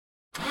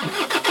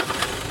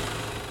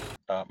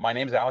My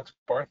name is Alex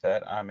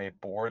Barthet. I'm a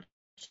board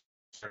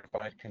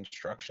certified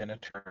construction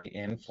attorney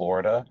in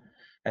Florida.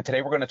 And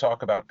today we're going to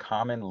talk about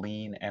common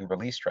lien and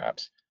release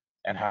traps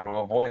and how to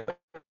avoid them.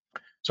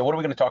 So what are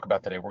we going to talk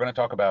about today? We're going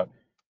to talk about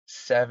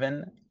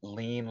 7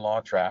 lien law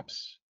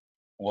traps.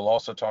 We'll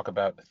also talk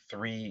about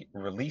 3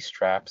 release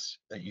traps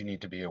that you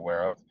need to be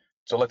aware of.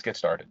 So let's get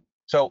started.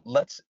 So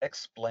let's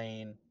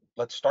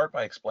start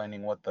by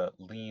explaining what the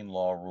lien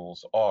law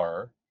rules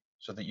are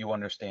so that you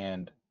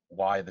understand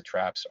why the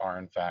traps are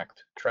in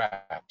fact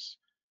traps.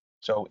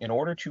 So in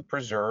order to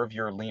preserve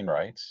your lien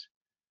rights,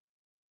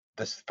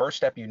 this first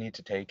step you need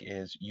to take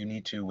is you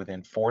need to,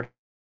 within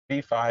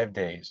 45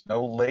 days,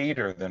 no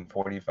later than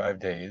 45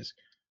 days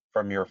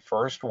from your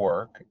first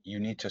work, you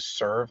need to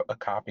serve a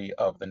copy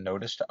of the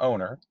notice to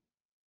owner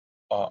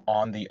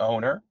on the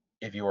owner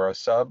if you are a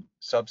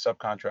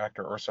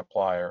subcontractor or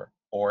supplier,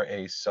 or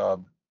a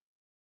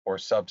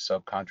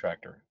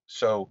subcontractor.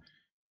 So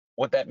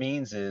what that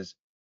means is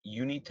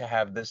you need to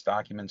have this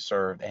document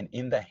served and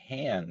in the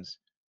hands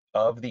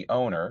of the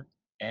owner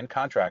and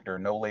contractor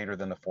no later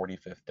than the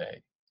 45th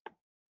day.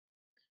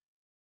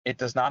 It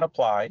does not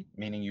apply,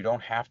 meaning you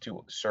don't have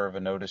to serve a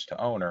notice to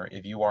owner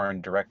if you are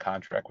in direct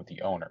contract with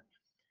the owner.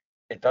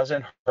 It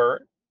doesn't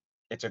hurt.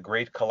 It's a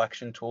great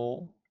collection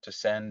tool to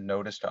send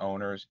notice to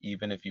owners,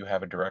 even if you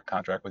have a direct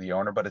contract with the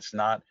owner, but it's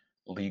not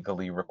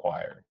legally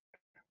required.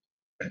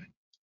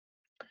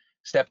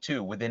 Step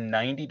 2, within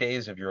 90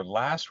 days of your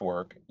last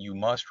work, you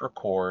must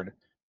record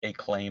a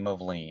claim of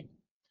lien.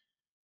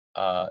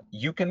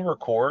 You can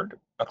record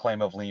a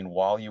claim of lien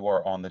while you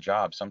are on the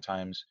job.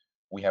 Sometimes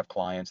we have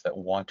clients that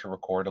want to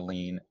record a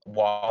lien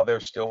while they're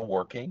still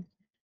working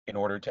in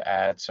order to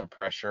add some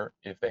pressure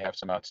if they have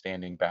some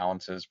outstanding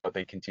balances, but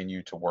they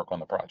continue to work on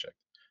the project.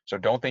 So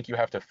don't think you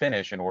have to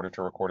finish in order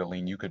to record a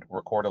lien. You could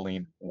record a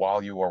lien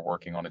while you are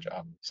working on a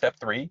job. Step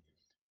 3,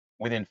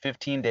 within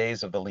 15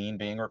 days of the lien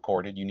being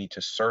recorded, you need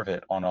to serve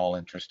it on all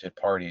interested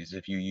parties.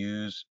 If you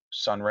use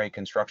Sunray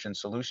Construction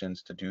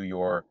Solutions to do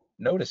your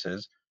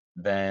notices,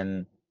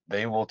 then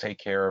they will take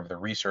care of the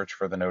research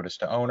for the notice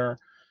to owner.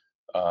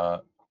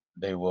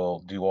 They will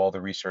do all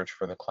the research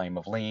for the claim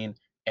of lien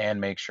and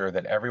make sure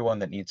that everyone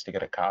that needs to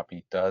get a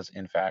copy does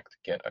in fact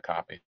get a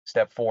copy.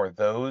 Step 4,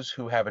 those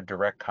who have a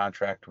direct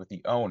contract with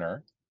the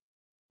owner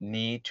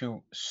need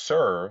to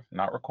serve,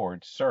 not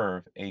record,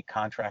 serve a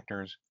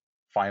contractor's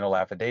final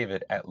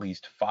affidavit at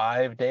least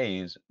 5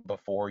 days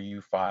before you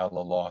file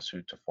a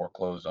lawsuit to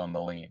foreclose on the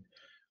lien.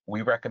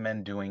 We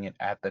recommend doing it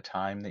at the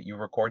time that you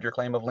record your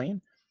claim of lien,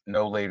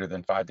 no later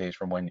than 5 days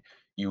from when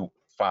you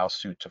file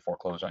suit to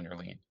foreclose on your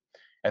lien.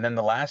 And then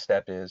the last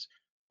step is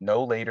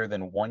no later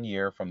than 1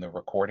 year from the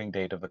recording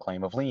date of the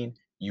claim of lien,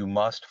 you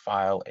must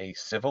file a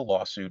civil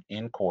lawsuit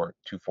in court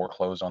to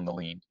foreclose on the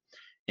lien.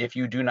 If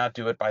you do not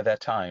do it by that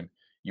time,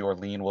 your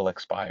lien will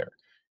expire.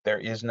 There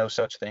is no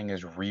such thing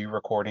as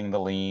re-recording the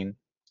lien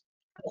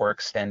or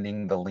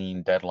extending the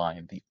lien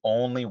deadline. The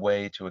only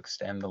way to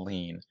extend the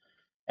lien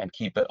and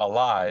keep it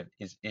alive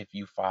is if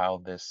you file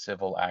this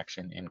civil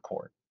action in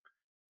court.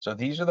 So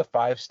these are the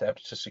 5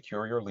 steps to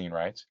secure your lien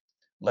rights.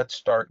 Let's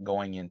start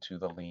going into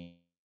the lien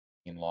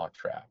law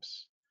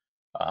traps.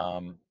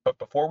 But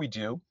before we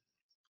do,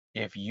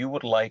 if you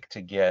would like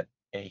to get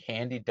a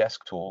handy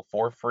desk tool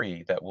for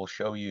free that will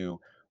show you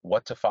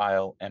what to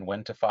file and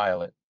when to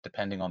file it,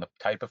 depending on the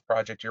type of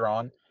project you're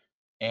on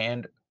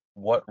and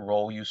what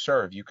role you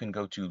serve, you can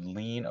go to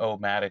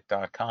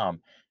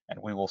lienomatic.com and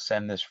we will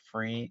send this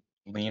free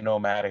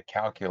Lienomatic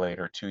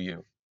calculator to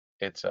you.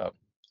 It's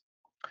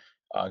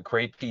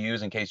great to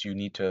use in case you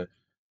need to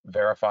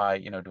verify,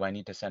 do I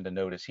need to send a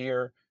notice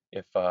here?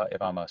 If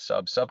I'm a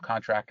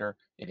subcontractor,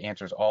 it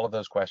answers all of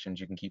those questions.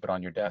 You can keep it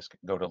on your desk.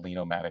 Go to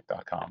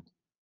lienomatic.com.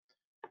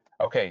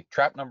 Okay,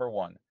 trap number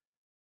 1.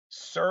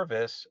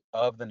 Service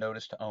of the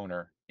notice to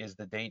owner is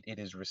the date it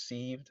is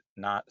received,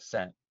 not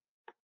sent.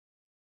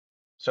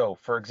 So,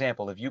 for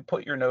example, if you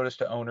put your notice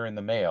to owner in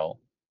the mail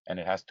and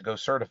it has to go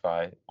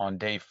certified on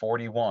day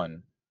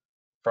 41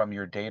 from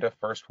your date of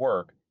first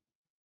work,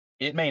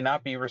 it may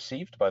not be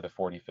received by the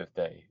 45th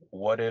day.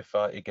 What if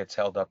it gets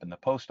held up in the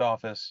post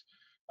office,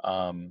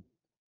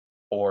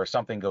 or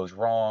something goes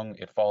wrong,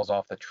 it falls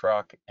off the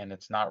truck, and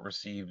it's not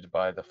received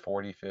by the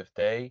 45th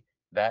day?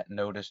 That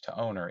notice to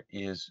owner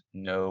is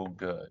no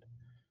good.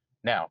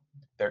 Now,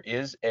 there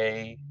is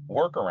a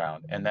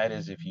workaround, and that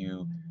is if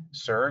you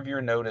serve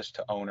your notice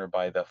to owner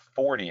by the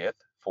 40th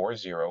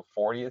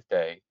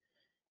day,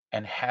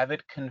 and have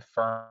it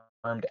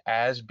confirmed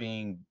as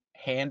being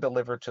hand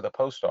delivered to the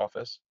post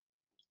office,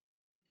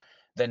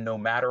 then no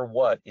matter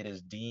what, it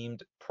is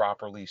deemed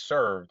properly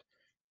served,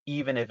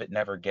 even if it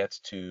never gets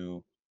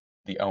to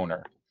the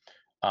owner.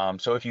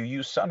 So if you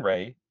use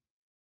Sunray,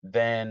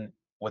 then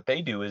what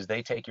they do is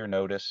they take your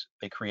notice,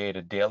 they create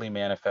a daily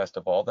manifest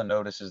of all the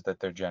notices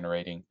that they're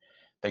generating.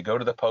 They go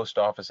to the post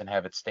office and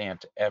have it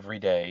stamped every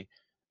day.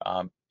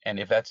 And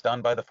if that's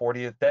done by the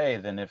 40th day,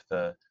 then if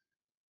the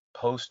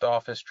post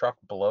office truck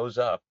blows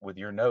up with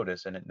your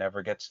notice and it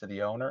never gets to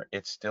the owner,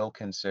 it's still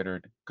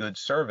considered good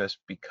service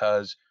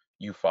because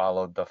you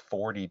followed the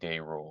 40-day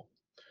rule.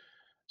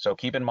 So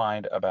keep in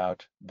mind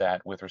about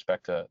that with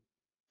respect to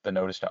the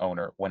notice to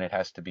owner when it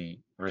has to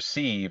be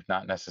received,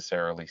 not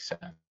necessarily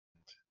sent.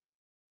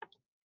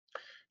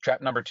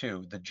 Trap number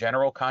two, the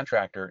general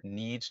contractor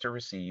needs to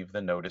receive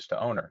the notice to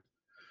owner.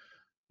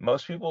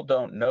 Most people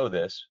don't know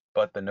this,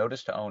 but the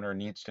notice to owner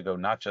needs to go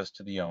not just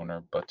to the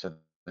owner, but to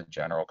the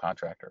general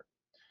contractor.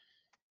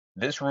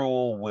 This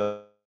rule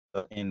will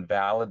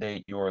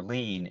invalidate your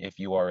lien if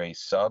you are a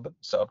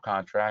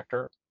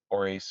subcontractor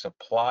or a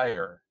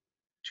supplier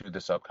to the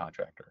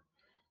subcontractor.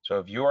 So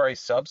if you are a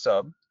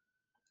sub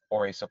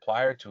or a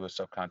supplier to a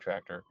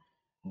subcontractor,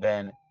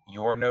 then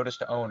your notice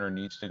to owner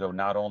needs to go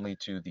not only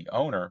to the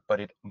owner, but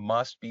it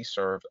must be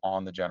served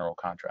on the general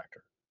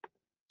contractor.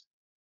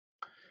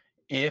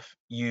 If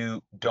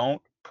you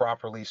don't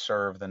properly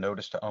serve the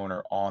notice to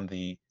owner on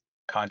the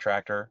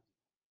contractor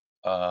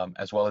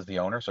as well as the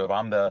owner, so if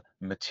I'm the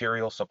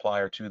material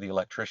supplier to the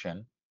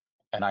electrician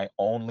and I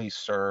only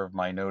serve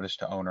my notice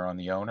to owner on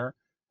the owner,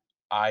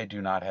 I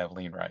do not have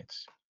lien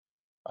rights.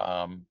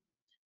 Um,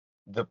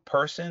 the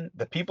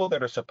people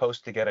that are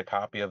supposed to get a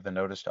copy of the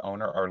notice to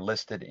owner are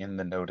listed in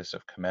the notice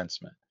of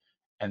commencement.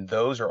 And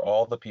those are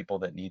all the people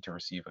that need to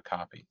receive a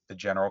copy. The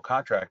general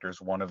contractor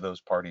is one of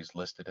those parties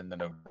listed in the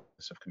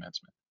notice of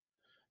commencement.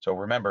 So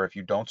remember, if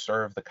you don't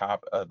serve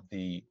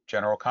the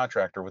general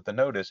contractor with the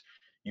notice,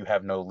 you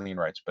have no lien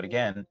rights. But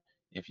again,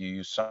 if you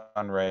use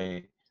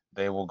Sunray,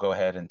 they will go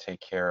ahead and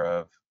take care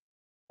of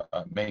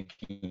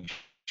making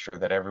sure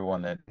that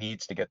everyone that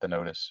needs to get the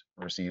notice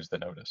receives the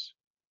notice.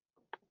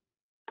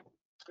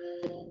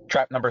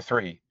 Trap number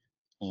three,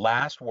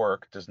 last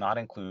work does not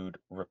include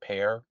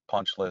repair,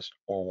 punch list,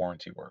 or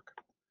warranty work.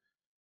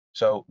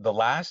 So the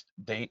last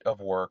date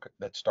of work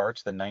that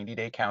starts the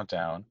 90-day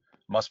countdown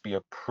must be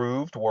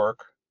approved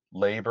work,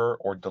 labor,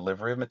 or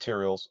delivery of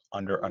materials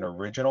under an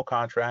original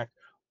contract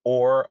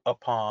or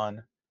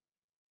upon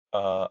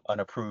an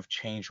approved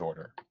change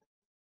order.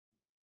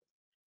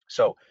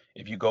 So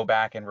if you go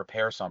back and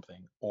repair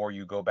something or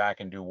you go back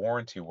and do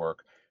warranty work,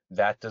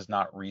 that does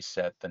not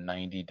reset the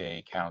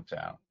 90-day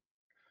countdown.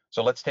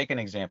 So let's take an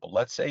example.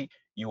 Let's say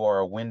you are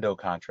a window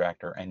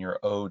contractor and you're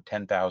owed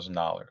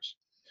 $10,000.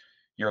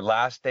 Your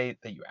last date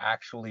that you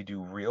actually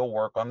do real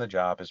work on the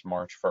job is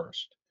March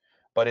 1st.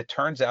 But it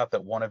turns out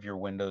that one of your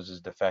windows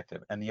is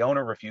defective and the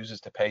owner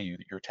refuses to pay you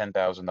your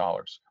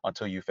 $10,000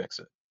 until you fix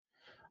it.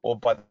 Well,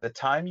 by the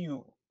time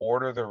you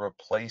order the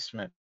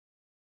replacement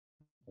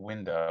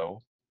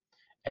window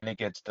and it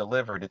gets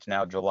delivered, it's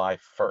now July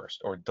 1st,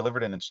 or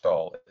delivered and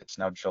installed, it's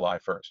now July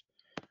 1st.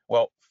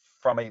 Well,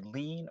 from a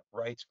lien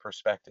rights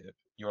perspective,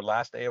 your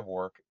last day of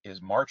work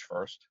is March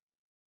 1st.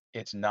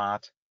 It's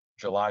not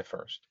July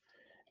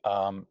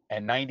 1st.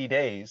 And 90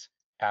 days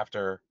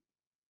after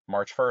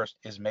March 1st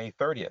is May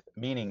 30th,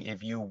 meaning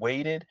if you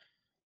waited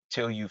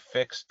till you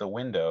fix the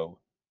window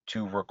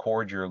to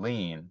record your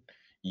lien,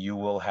 you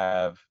will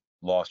have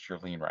lost your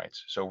lien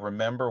rights. So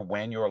remember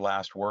when your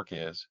last work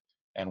is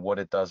and what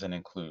it doesn't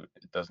include.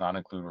 It does not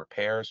include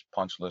repairs,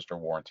 punch list, or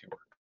warranty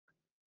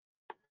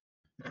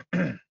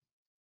work.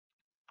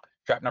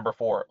 Trap number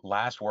four,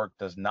 last work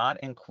does not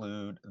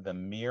include the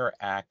mere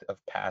act of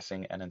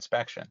passing an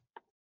inspection.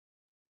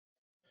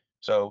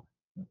 So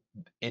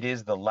it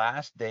is the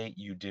last date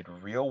you did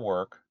real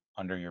work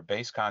under your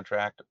base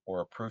contract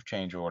or approved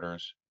change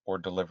orders or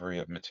delivery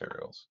of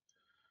materials.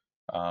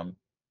 Um,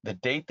 the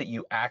date that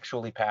you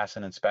actually pass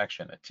an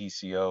inspection, a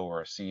TCO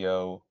or a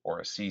CO or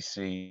a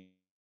CC,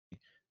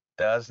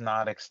 does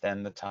not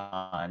extend the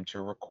time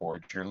to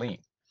record your lien.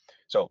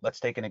 So let's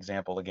take an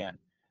example again.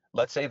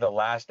 Let's say the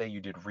last day you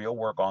did real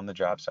work on the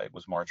job site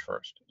was March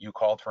 1st. You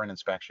called for an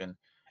inspection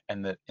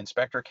and the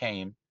inspector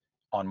came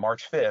on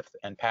March 5th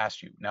and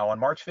passed you. Now on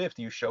March 5th,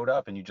 you showed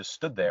up and you just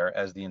stood there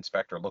as the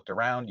inspector looked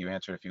around, you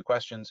answered a few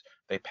questions,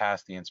 they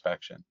passed the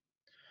inspection.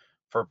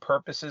 For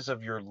purposes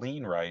of your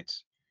lien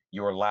rights,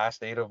 your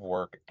last date of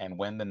work and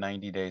when the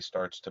 90 days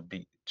starts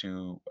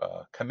to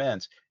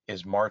commence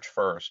is March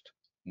 1st,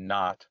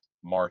 not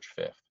March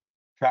 5th.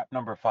 Trap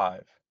number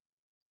five,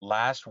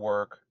 last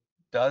work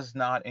does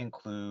not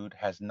include,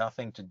 has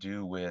nothing to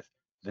do with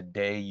the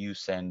day you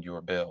send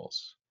your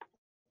bills.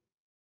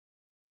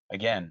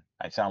 Again,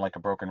 I sound like a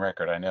broken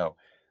record, I know.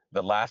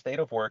 The last date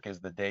of work is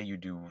the day you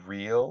do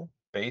real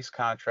base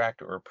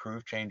contract or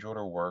approved change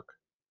order work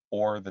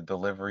or the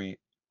delivery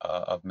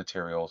of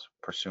materials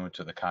pursuant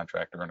to the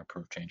contract or an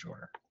approved change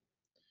order.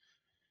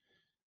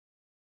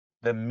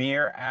 The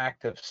mere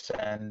act of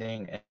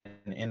sending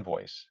an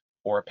invoice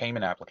or a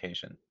payment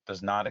application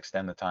does not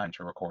extend the time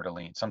to record a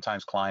lien.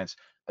 Sometimes clients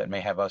that may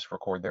have us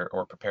record their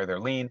or prepare their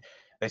lien,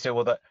 they say,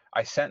 well,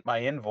 I sent my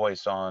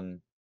invoice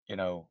on,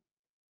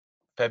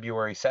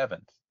 February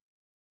 7th.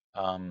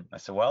 I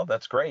said, well,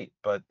 that's great,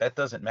 but that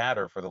doesn't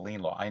matter for the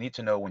lien law. I need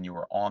to know when you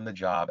were on the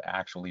job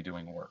actually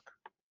doing work.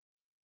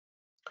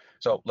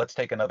 So let's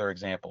take another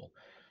example.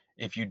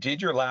 If you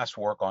did your last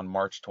work on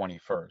March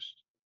 21st,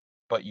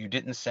 but you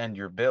didn't send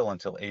your bill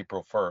until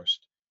April 1st,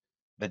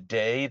 the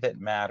day that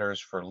matters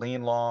for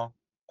lien law,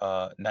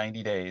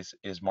 90 days,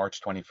 is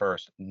March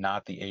 21st,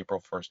 not the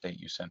April 1st date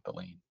you sent the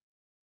lien,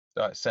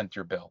 sent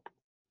your bill.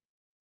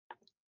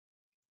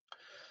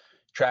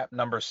 Trap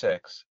number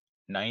 6,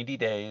 90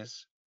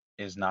 days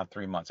is not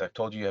 3 months. I've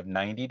told you you have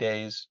 90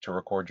 days to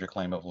record your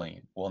claim of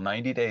lien. Well,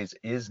 90 days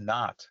is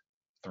not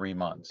 3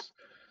 months.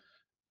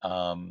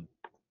 Um,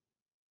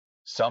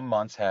 some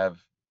months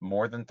have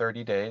more than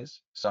 30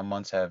 days. Some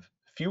months have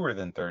fewer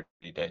than 30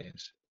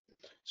 days.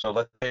 So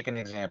let's take an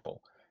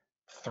example.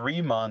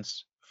 3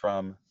 months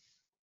from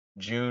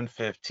June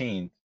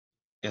 15th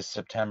is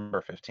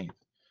September 15th,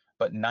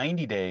 but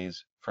 90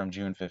 days from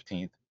June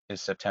 15th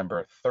is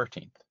September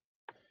 13th.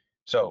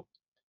 So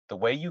the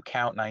way you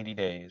count 90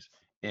 days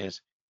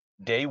is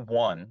day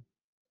one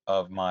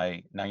of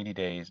my 90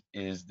 days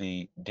is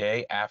the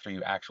day after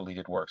you actually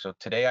did work. So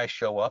today I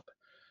show up,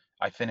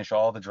 I finish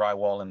all the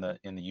drywall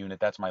in the unit.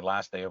 That's my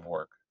last day of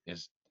work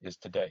is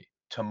today.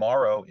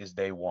 Tomorrow is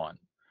day one.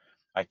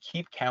 I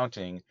keep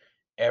counting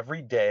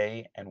every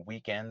day and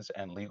weekends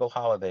and legal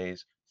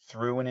holidays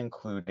through and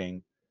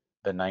including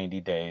the 90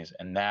 days,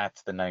 and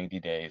that's the 90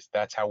 days.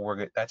 That's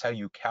how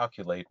you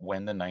calculate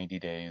when the 90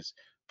 days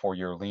for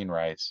your lien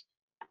rights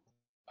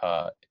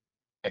uh,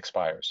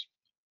 expires.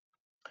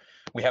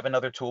 We have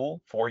another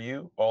tool for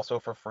you also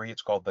for free.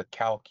 It's called the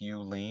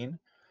Lien.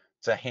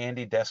 It's a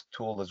handy desk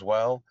tool as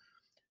well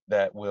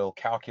that will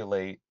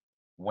calculate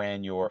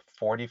when your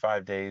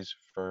 45 days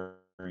for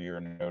your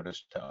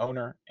notice to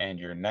owner and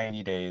your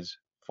 90 days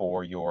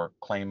for your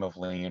claim of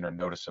lien or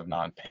notice of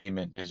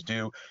non-payment is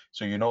due.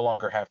 So you no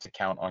longer have to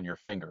count on your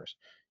fingers.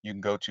 You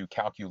can go to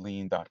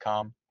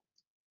calculien.com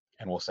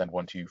and we'll send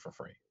one to you for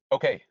free.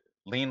 Okay,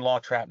 lien law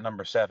trap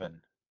number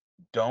 7.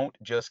 Don't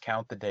just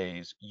count the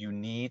days. You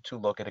need to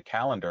look at a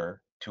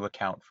calendar to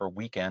account for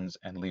weekends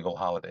and legal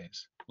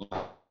holidays.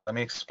 Let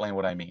me explain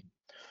what I mean.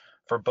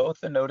 For both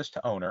the notice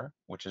to owner,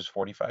 which is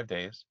 45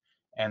 days,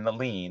 and the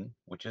lien,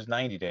 which is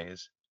 90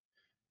 days,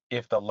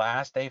 if the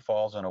last day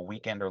falls on a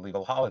weekend or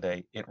legal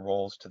holiday, it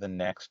rolls to the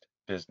next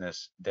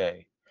business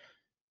day.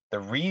 The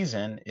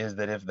reason is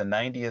that if the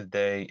 90th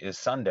day is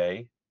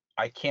Sunday,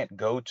 I can't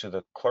go to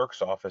the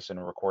clerk's office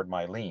and record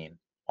my lien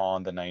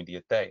on the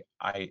 90th day.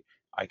 I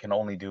can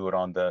only do it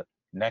on the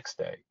next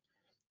day,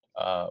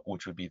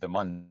 which would be the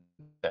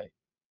Monday.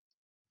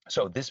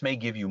 So this may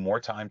give you more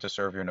time to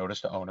serve your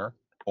notice to owner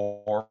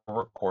or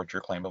record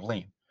your claim of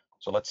lien.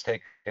 So let's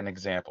take an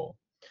example.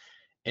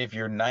 If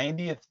your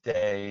 90th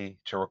day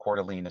to record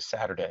a lien is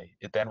Saturday,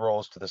 it then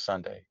rolls to the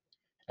Sunday,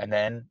 and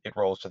then it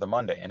rolls to the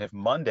Monday. And if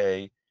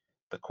Monday,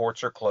 the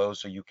courts are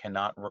closed, so you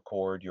cannot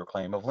record your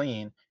claim of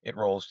lien, it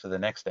rolls to the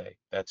next day.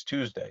 That's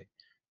Tuesday.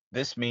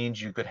 This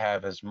means you could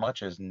have as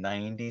much as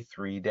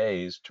 93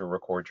 days to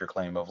record your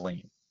claim of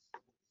lien.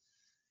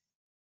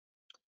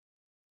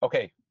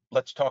 Okay,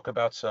 let's talk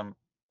about some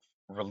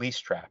release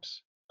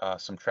traps,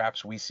 some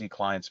traps we see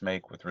clients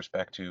make with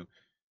respect to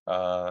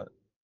uh,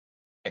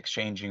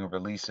 exchanging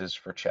releases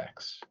for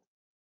checks.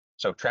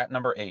 So trap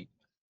number 8,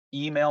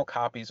 email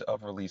copies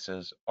of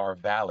releases are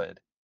valid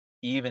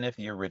even if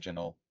the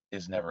original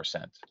is never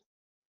sent.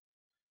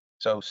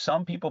 So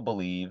some people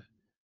believe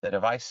that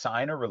if I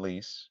sign a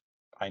release,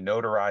 I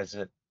notarize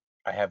it,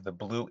 I have the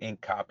blue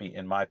ink copy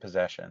in my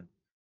possession,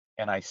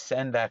 and I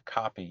send that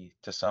copy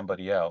to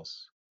somebody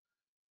else,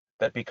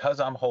 that because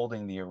I'm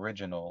holding the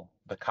original,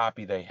 the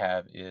copy they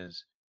have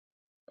is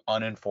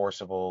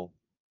unenforceable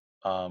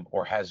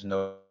or has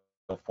no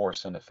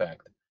force and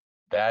effect.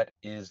 That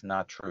is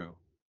not true.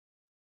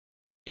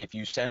 If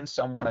you send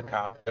someone a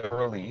copy of a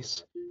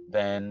release,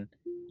 then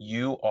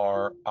you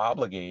are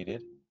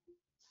obligated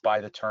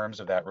by the terms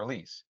of that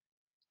release.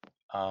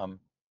 Um,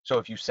 so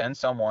if you send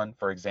someone,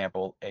 for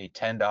example, a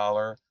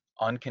 $10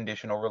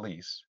 unconditional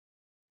release,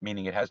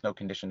 meaning it has no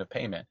condition of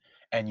payment,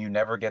 and you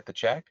never get the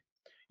check,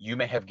 you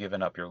may have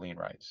given up your lien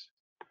rights.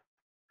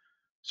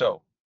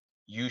 So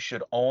you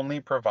should only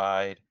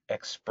provide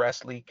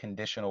expressly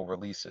conditional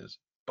releases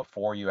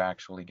before you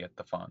actually get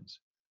the funds.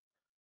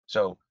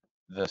 So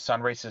the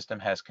Sunray system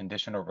has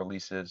conditional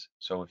releases.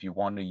 So if you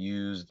want to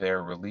use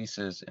their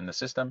releases in the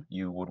system,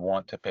 you would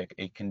want to pick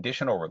a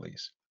conditional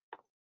release.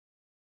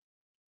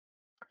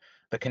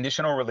 The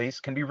conditional release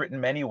can be written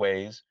many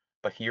ways,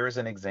 but here is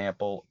an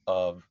example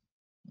of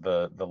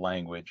the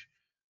language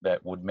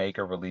that would make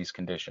a release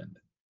conditioned.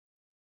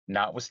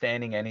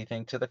 Notwithstanding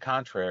anything to the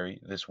contrary,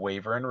 this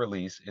waiver and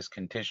release is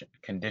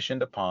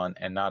conditioned upon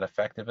and not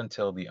effective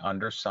until the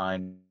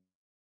undersigned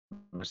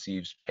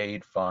receives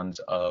paid funds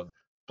of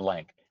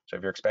blank. So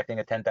if you're expecting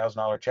a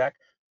 $10,000 check,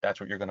 that's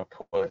what you're going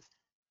to put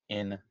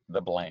in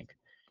the blank.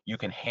 You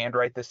can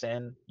handwrite this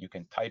in, you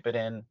can type it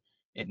in.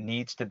 It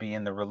needs to be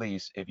in the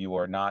release if you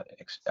are not,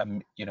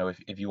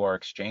 if you are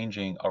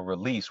exchanging a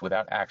release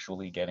without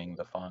actually getting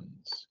the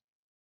funds.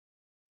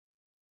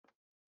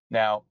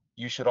 Now,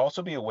 you should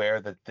also be aware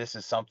that this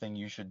is something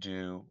you should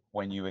do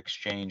when you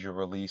exchange a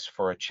release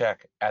for a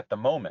check at the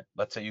moment.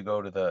 Let's say you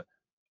go to the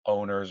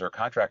owner's or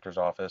contractor's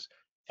office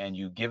and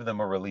you give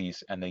them a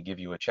release and they give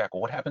you a check.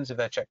 Well, what happens if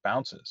that check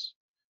bounces?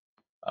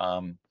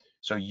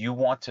 So you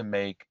want to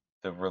make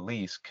the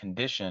release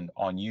conditioned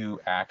on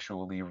you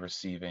actually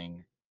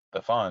receiving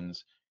the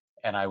funds,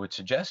 And I would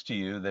suggest to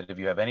you that if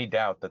you have any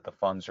doubt that the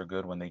funds are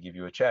good when they give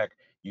you a check,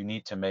 you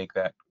need to make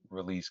that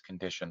release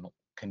conditional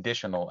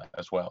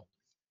as well.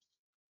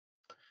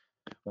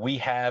 We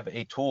have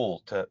a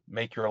tool to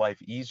make your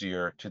life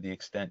easier to the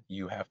extent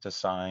you have to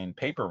sign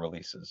paper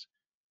releases.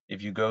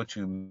 If you go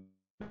to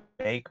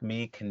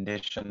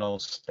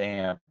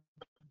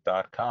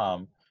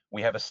makemeconditionalstamp.com,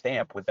 we have a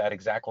stamp with that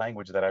exact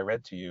language that I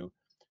read to you.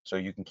 So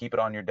you can keep it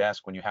on your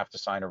desk when you have to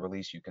sign a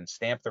release. You can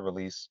stamp the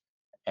release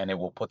and it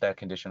will put that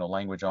conditional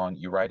language on.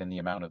 You write in the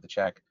amount of the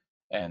check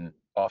and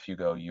off you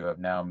go. You have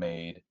now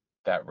made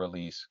that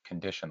release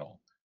conditional.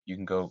 You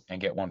can go and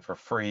get one for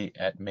free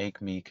at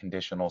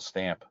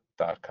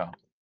makemeconditionalstamp.com.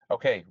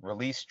 Okay,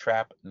 release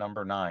trap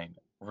number 9.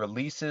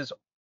 Releases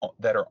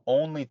that are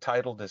only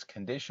titled as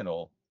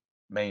conditional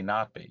may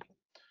not be.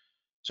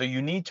 So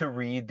you need to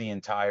read the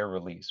entire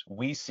release.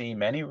 We see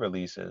many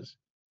releases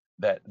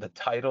that the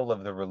title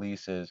of the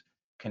release is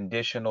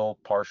conditional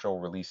partial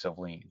release of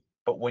lien.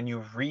 But when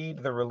you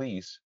read the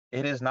release,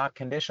 it is not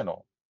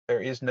conditional.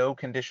 There is no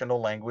conditional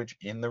language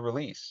in the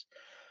release.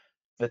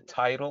 The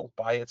title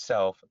by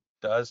itself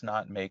does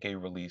not make a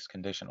release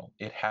conditional.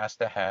 It has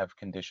to have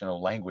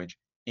conditional language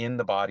in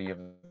the body of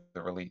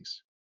the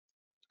release.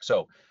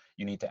 So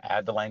you need to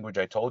add the language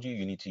I told you.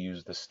 You need to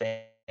use the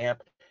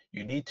stamp.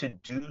 You need to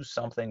do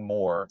something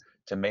more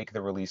to make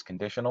the release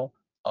conditional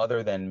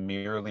other than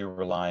merely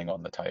relying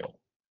on the title.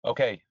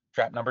 Okay,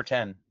 trap number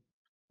 10.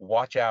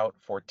 Watch out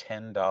for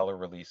 $10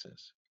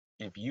 releases.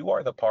 If you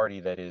are the party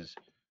that is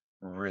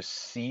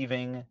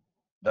receiving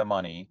the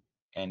money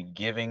and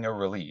giving a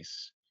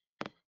release,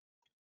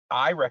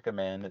 I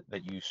recommend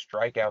that you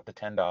strike out the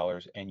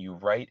 $10 and you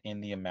write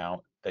in the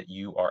amount that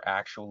you are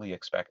actually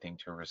expecting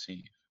to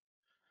receive.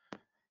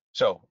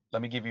 So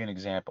let me give you an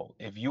example.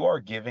 If you are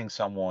giving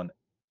someone,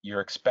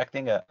 you're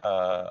expecting a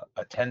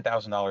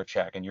 $10,000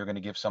 check and you're going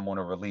to give someone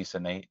a release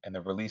and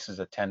the release is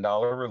a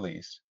 $10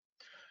 release,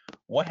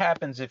 what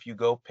happens if you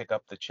go pick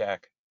up the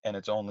check and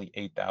it's only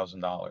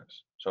 $8,000?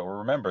 So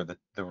remember that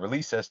the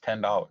release says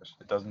 $10.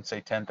 It doesn't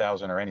say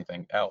 10,000 or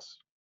anything else.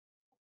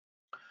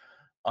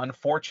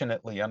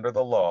 Unfortunately, under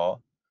the law,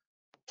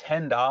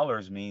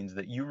 $10 means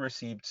that you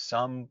received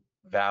some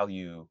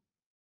value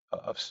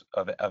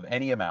of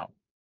any amount.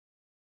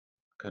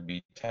 Could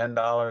be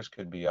 $10,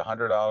 could be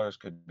 $100,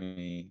 could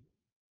be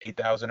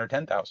 8,000 or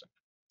 10,000.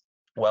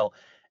 Well,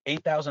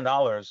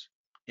 $8,000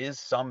 is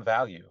some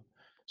value.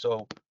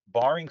 So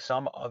barring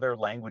some other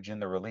language in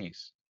the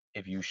release,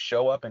 if you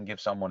show up and give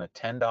someone a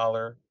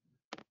 $10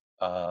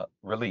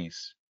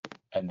 release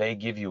and they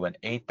give you an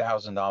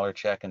 $8,000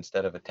 check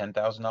instead of a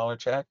 $10,000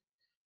 check,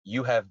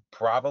 you have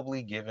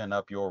probably given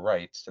up your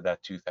rights to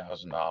that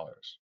 $2,000.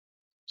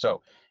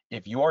 So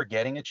if you are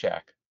getting a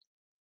check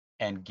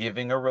and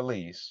giving a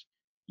release,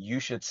 you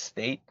should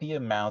state the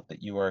amount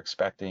that you are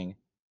expecting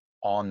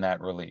on that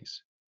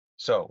release.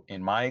 So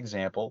in my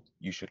example,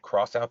 you should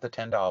cross out the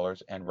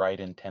 $10 and write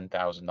in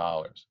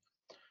 $10,000.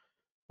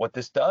 What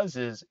this does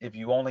is if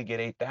you only get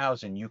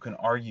 8,000, you can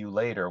argue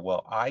later,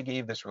 well, I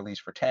gave this release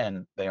for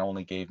 10, they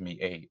only gave me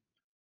 8.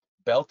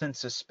 Belt and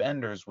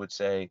suspenders would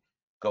say,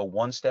 go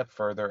one step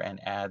further and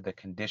add the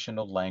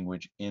conditional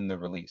language in the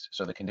release.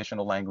 So the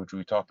conditional language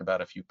we talked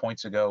about a few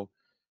points ago,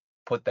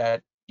 put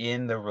that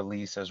in the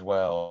release as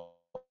well.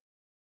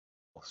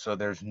 So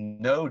there's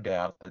no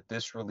doubt that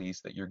this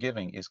release that you're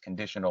giving is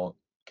conditioned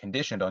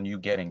on you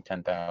getting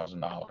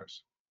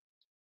 $10,000.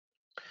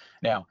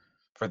 Now,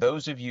 for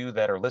those of you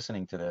that are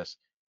listening to this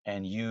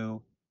and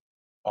you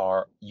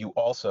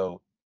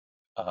also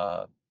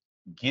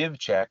give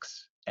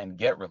checks and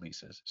get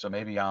releases. So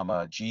maybe I'm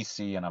a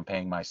GC and I'm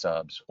paying my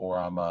subs, or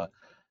I'm a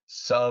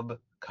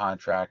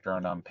subcontractor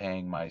and I'm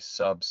paying my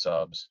subs.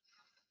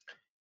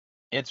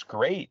 It's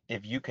great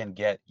if you can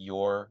get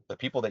the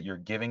people that you're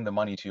giving the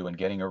money to and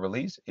getting a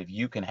release, if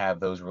you can have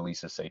those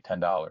releases say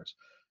 $10.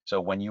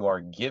 So when you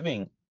are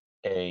giving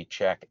a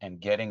check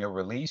and getting a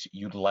release,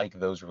 you'd like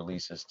those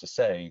releases to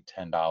say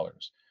 $10.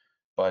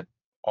 But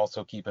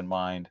also keep in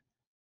mind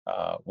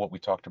what we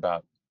talked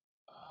about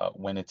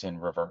when it's in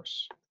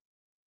reverse.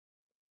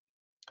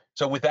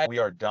 So with that, we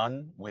are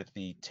done with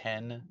the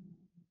 10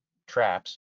 traps